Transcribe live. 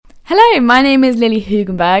Hello, my name is Lily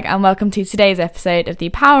Hugenberg and welcome to today's episode of the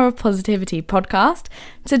Power of Positivity podcast.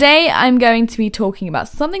 Today I'm going to be talking about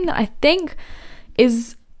something that I think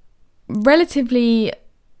is relatively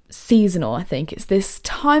seasonal. I think it's this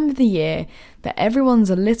time of the year that everyone's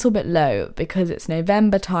a little bit low because it's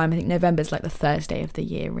November time. I think November is like the Thursday of the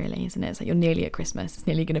year, really, isn't it? It's like you're nearly at Christmas. It's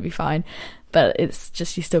nearly going to be fine, but it's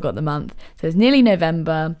just you still got the month. So it's nearly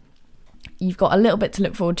November. You've got a little bit to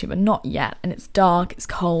look forward to, but not yet. And it's dark, it's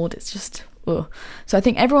cold, it's just, ugh. So I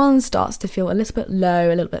think everyone starts to feel a little bit low,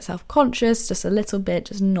 a little bit self-conscious, just a little bit,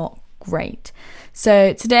 just not great.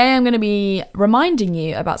 So today I'm going to be reminding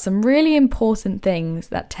you about some really important things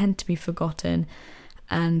that tend to be forgotten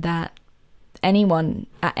and that anyone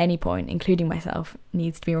at any point, including myself,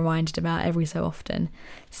 needs to be reminded about every so often.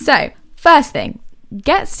 So, first thing,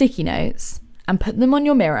 get sticky notes and put them on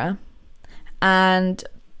your mirror. And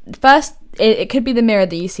first, it could be the mirror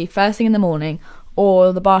that you see first thing in the morning,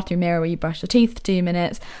 or the bathroom mirror where you brush your teeth for 2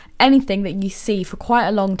 minutes, anything that you see for quite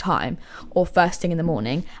a long time, or first thing in the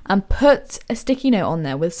morning, and put a sticky note on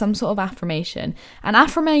there with some sort of affirmation. And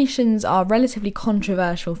affirmations are relatively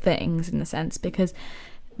controversial things in a sense, because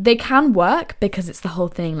they can work, because it's the whole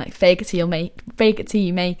thing, like fake it till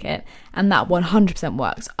you make it, and that 100%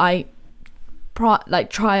 works. I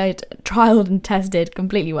trialed and tested,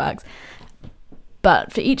 completely works.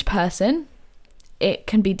 But for each person, it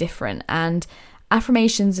can be different. And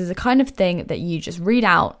affirmations is a kind of thing that you just read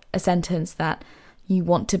out a sentence that you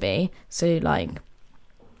want to be. So like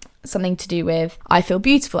something to do with, I feel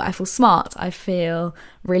beautiful, I feel smart, I feel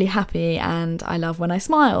really happy, and I love when I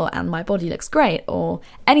smile, and my body looks great, or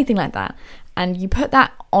anything like that. And you put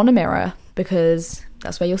that on a mirror because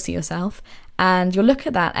that's where you'll see yourself. And you'll look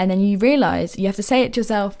at that and then you realise you have to say it to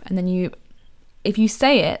yourself. And then if you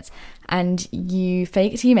say it, and you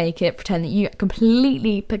fake it till you make it, pretend that you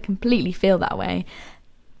completely feel that way,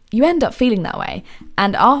 you end up feeling that way.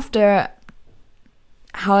 And after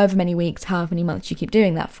however many weeks, however many months you keep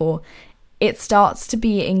doing that for, it starts to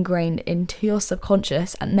be ingrained into your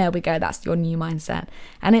subconscious, and there we go, that's your new mindset.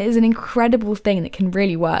 And it is an incredible thing that can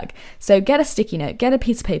really work. So get a sticky note, get a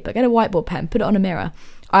piece of paper, get a whiteboard pen, put it on a mirror.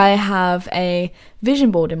 I have a vision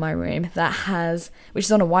board in my room which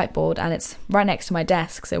is on a whiteboard, and it's right next to my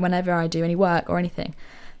desk. So whenever I do any work or anything,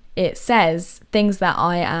 it says things that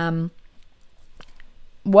I am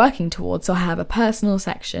working towards. So I have a personal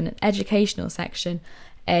section, an educational section,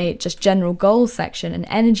 a just general goals section, an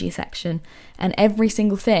energy section, and every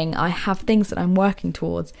single thing I have things that I'm working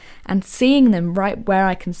towards, and seeing them right where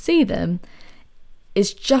I can see them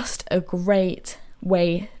is just a great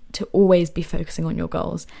way to always be focusing on your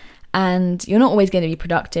goals. And you're not always going to be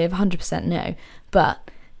productive, 100% no,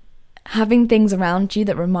 but having things around you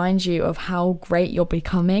that remind you of how great you're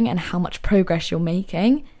becoming and how much progress you're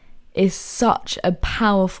making is such a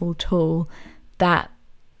powerful tool that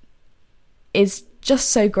is just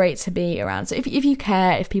so great to be around. So if you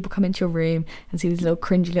care, if people come into your room and see these little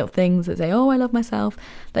cringy little things that say, oh, I love myself,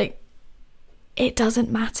 like, it doesn't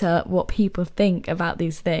matter what people think about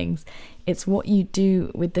these things. It's what you do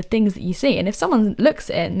with the things that you see. And if someone looks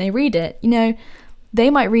at it and they read it, they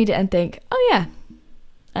might read it and think, oh yeah,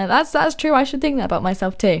 that's true, I should think that about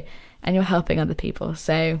myself too. And you're helping other people.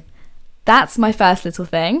 So that's my first little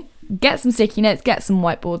thing. Get some sticky notes, get some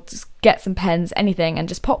whiteboards, get some pens, anything, and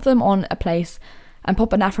just pop them on a place, and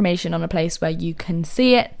pop an affirmation on a place where you can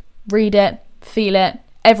see it, read it, feel it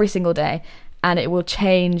every single day. And it will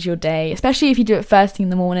change your day, especially if you do it first thing in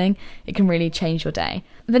the morning. It can really change your day.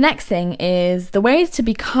 The next thing is the ways to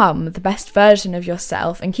become the best version of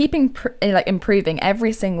yourself and keep improving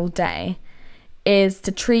every single day is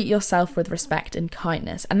to treat yourself with respect and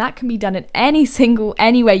kindness. And that can be done in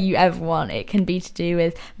any way you ever want. It can be to do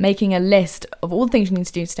with making a list of all the things you need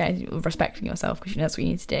to do today, respecting yourself, because that's what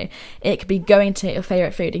you need to do. It could be going to your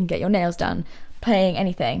favourite food and get your nails done, playing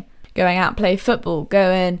anything, going out, play football,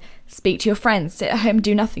 go and speak to your friends, sit at home,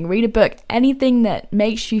 do nothing, read a book, anything that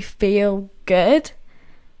makes you feel good,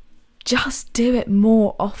 just do it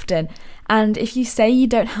more often. And if you say you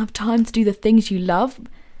don't have time to do the things you love,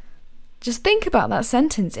 just think about that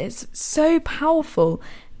sentence. It's so powerful,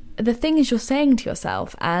 the things you're saying to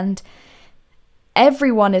yourself. And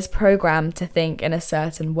everyone is programmed to think in a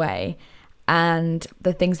certain way, and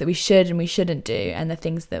the things that we should and we shouldn't do, and the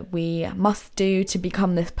things that we must do to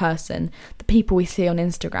become this person, the people we see on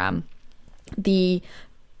Instagram, the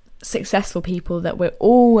successful people that we're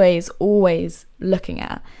always looking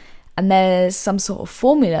at. And there's some sort of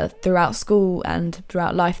formula throughout school and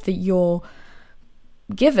throughout life that you're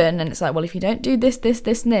given, and it's like, well, if you don't do this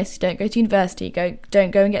and this, you don't go to university,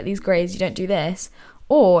 don't go and get these grades, you don't do this,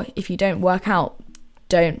 or if you don't work out,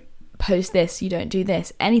 don't post this, you don't do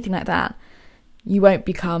this, anything like that, you won't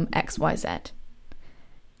become XYZ.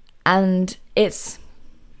 And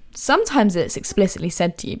sometimes it's explicitly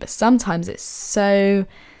said to you, but sometimes it's so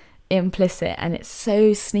implicit and it's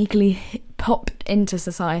so sneakily popped into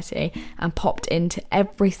society and popped into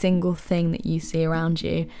every single thing that you see around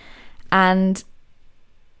you. And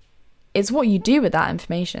it's what you do with that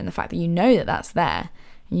information, the fact that you know that that's there.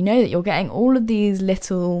 You know that you're getting all of these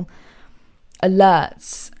little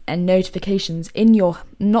alerts and notifications in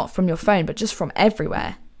not from your phone, but just from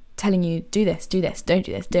everywhere, telling you, do this, don't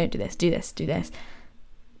do this, don't do this, do this, do this.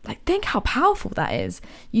 Like, think how powerful that is.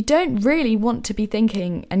 You don't really want to be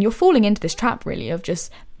thinking, and you're falling into this trap really of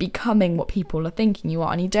just becoming what people are thinking you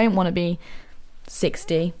are. And you don't want to be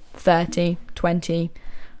 60, 30, 20,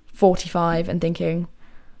 45 and thinking,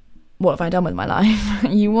 what have I done with my life?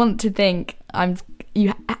 You want to think,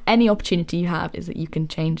 any opportunity you have is that you can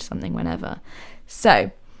change something whenever. So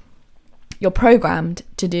you're programmed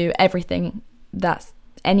to do everything that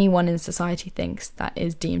anyone in society thinks that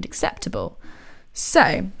is deemed acceptable.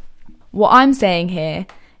 So what I'm saying here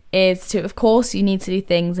is to, of course, you need to do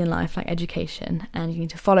things in life like education, and you need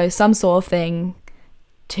to follow some sort of thing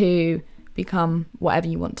to become whatever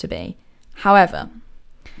you want to be. However,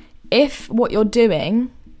 if what you're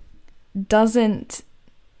doing doesn't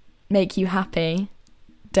make you happy,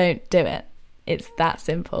 don't do it. It's that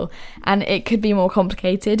simple. And it could be more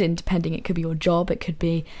complicated in depending, it could be your job, it could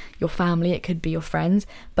be your family, it could be your friends,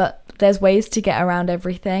 but there's ways to get around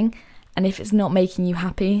everything. And if it's not making you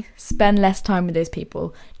happy, spend less time with those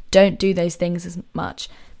people. Don't do those things as much.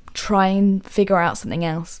 Try and figure out something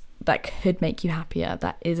else that could make you happier,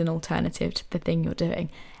 that is an alternative to the thing you're doing.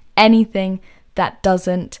 Anything that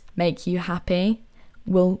doesn't make you happy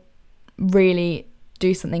will really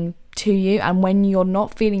do something to you. And when you're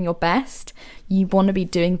not feeling your best, you want to be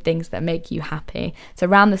doing things that make you happy. So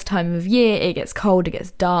around this time of year, it gets cold, it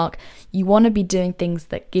gets dark, you want to be doing things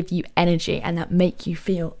that give you energy and that make you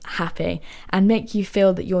feel happy and make you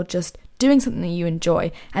feel that you're just doing something that you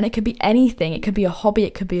enjoy. And it could be anything. It could be a hobby,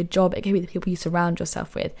 it could be a job, it could be the people you surround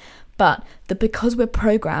yourself with. But because we're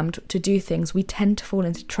programmed to do things, we tend to fall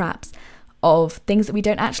into traps of things that we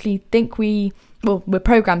don't actually think we're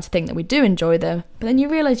programmed to think that we do enjoy them, but then you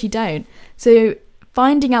realise you don't. So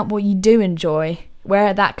finding out what you do enjoy,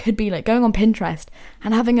 where that could be, like going on Pinterest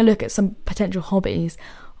and having a look at some potential hobbies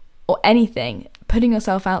or anything, putting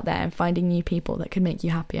yourself out there and finding new people that could make you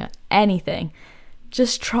happier, anything.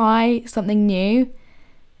 Just try something new.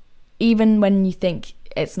 Even when you think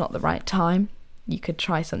it's not the right time, you could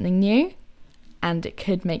try something new and it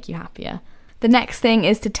could make you happier. The next thing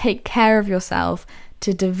is to take care of yourself,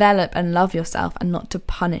 to develop and love yourself and not to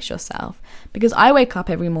punish yourself. Because I wake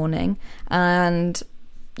up every morning and,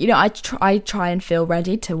 I try and feel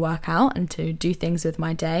ready to work out and to do things with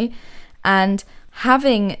my day. And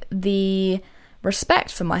having the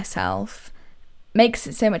respect for myself makes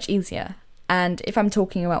it so much easier. And if I'm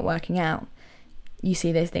talking about working out, you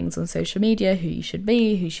see those things on social media, who you should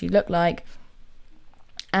be, who you should look like.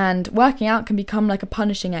 And working out can become like a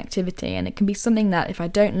punishing activity, and it can be something that if I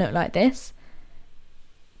don't look like this,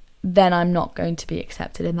 then I'm not going to be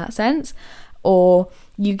accepted in that sense. Or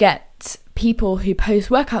you get people who post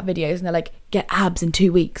workout videos and they're like, get abs in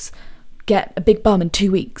 2 weeks, get a big bum in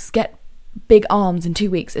 2 weeks, get big arms in 2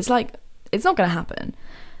 weeks. It's like, it's not going to happen.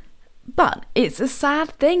 But it's a sad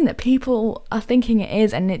thing that people are thinking it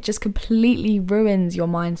is, and it just completely ruins your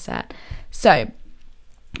mindset. So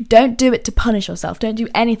don't do it to punish yourself. Don't do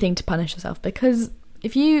anything to punish yourself, because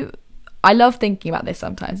I love thinking about this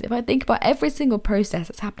sometimes. If I think about every single process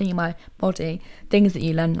that's happening in my body, things that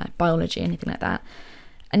you learn like biology, anything like that,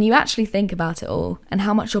 and you actually think about it all and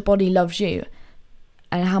how much your body loves you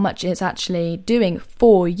and how much it's actually doing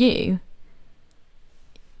for you,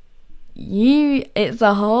 it's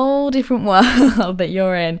a whole different world that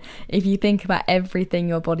you're in if you think about everything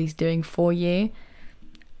your body's doing for you.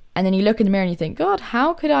 And then you look in the mirror and you think, God,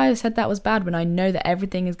 how could I have said that was bad when I know that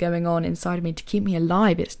everything is going on inside of me to keep me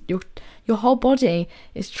alive? It's your whole body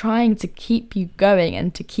is trying to keep you going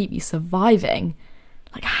and to keep you surviving.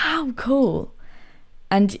 Like, how cool.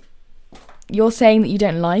 And you're saying that you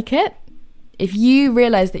don't like it? If you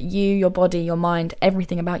realise that you, your body, your mind,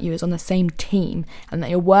 everything about you is on the same team and that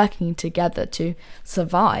you're working together to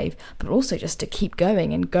survive, but also just to keep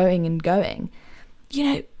going and going and going,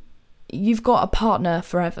 you've got a partner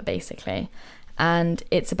forever, basically. And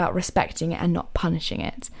it's about respecting it and not punishing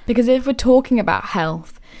it. Because if we're talking about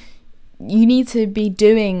health, you need to be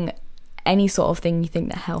doing any sort of thing you think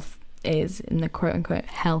that health is, in the quote-unquote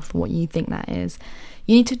health, what you think that is.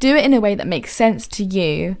 You need to do it in a way that makes sense to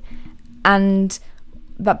you and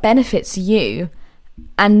that benefits you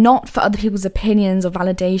and not for other people's opinions or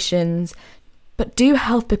validations, but do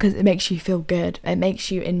health because it makes you feel good. It makes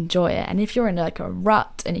you enjoy it. And if you're in like a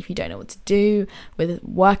rut and if you don't know what to do with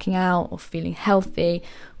working out or feeling healthy,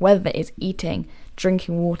 whether that is eating,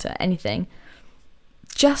 drinking water, anything,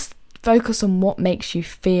 just focus on what makes you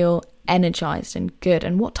feel energized and good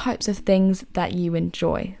and what types of things that you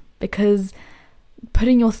enjoy. Because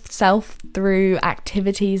putting yourself through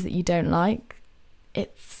activities that you don't like,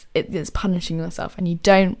 it's punishing yourself, and you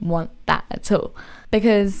don't want that at all.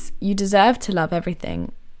 Because you deserve to love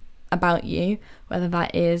everything about you, whether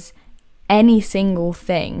that is any single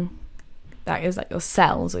thing that is like your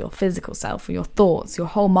cells or your physical self or your thoughts, your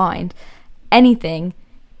whole mind, anything.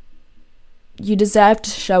 You deserve to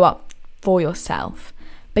show up for yourself,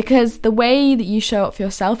 because the way that you show up for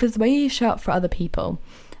yourself is the way you show up for other people.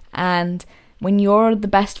 And when you're the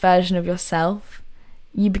best version of yourself,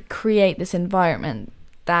 you create this environment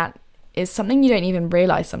that is something you don't even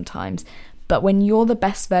realize sometimes. But when you're the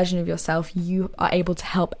best version of yourself, you are able to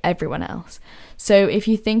help everyone else. So if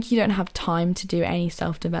you think you don't have time to do any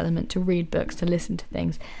self-development, to read books, to listen to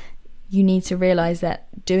things, you need to realize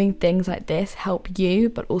that doing things like this help you,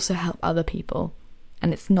 but also help other people.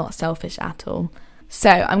 And it's not selfish at all. So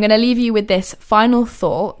I'm going to leave you with this final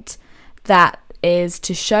thought, that is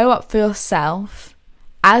to show up for yourself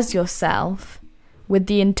as yourself with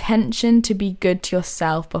the intention to be good to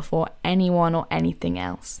yourself before anyone or anything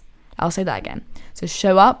else. I'll say that again. So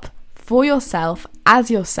show up for yourself as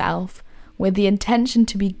yourself with the intention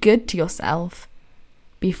to be good to yourself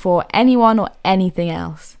before anyone or anything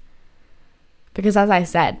else. Because as I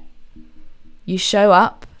said, you show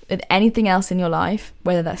up with anything else in your life,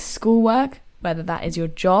 whether that's schoolwork, whether that is your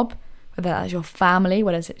job, whether that's your family,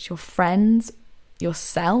 whether it's your friends,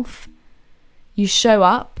 yourself. You show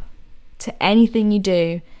up to anything you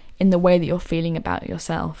do in the way that you're feeling about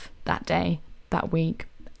yourself that day, that week,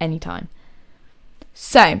 anytime.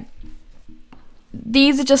 So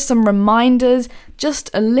these are just some reminders,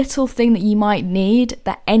 just a little thing that you might need,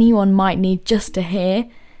 that anyone might need just to hear,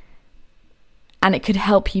 and it could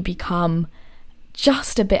help you become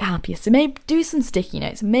just a bit happier. So maybe do some sticky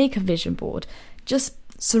notes, make a vision board, just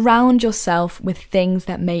surround yourself with things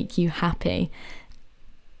that make you happy.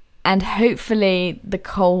 And hopefully the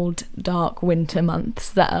cold, dark winter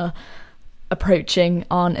months that are approaching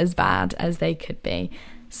aren't as bad as they could be.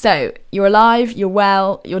 So you're alive, you're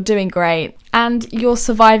well, you're doing great, and you're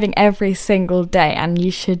surviving every single day. And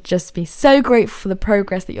you should just be so grateful for the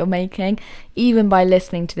progress that you're making. Even by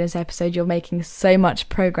listening to this episode, you're making so much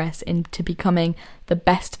progress into becoming the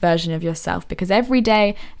best version of yourself. Because every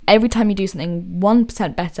day, every time you do something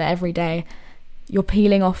 1% better every day, you're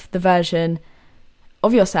peeling off the version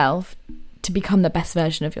of yourself to become the best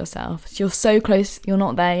version of yourself. So you're so close, you're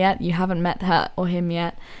not there yet, you haven't met her or him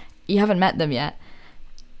yet, you haven't met them yet.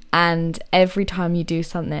 And every time you do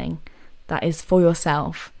something that is for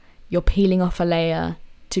yourself, you're peeling off a layer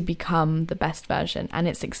to become the best version. And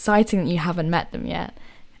it's exciting that you haven't met them yet.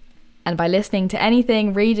 And by listening to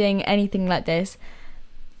anything, reading anything like this,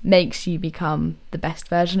 makes you become the best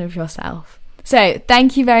version of yourself. So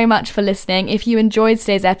thank you very much for listening. If you enjoyed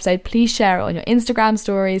today's episode, please share it on your Instagram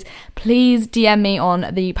stories. Please DM me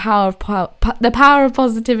on the Power of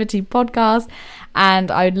Positivity podcast,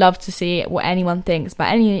 and I would love to see what anyone thinks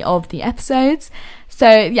about any of the episodes.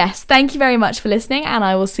 So yes, thank you very much for listening, and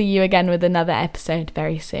I will see you again with another episode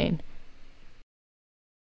very soon.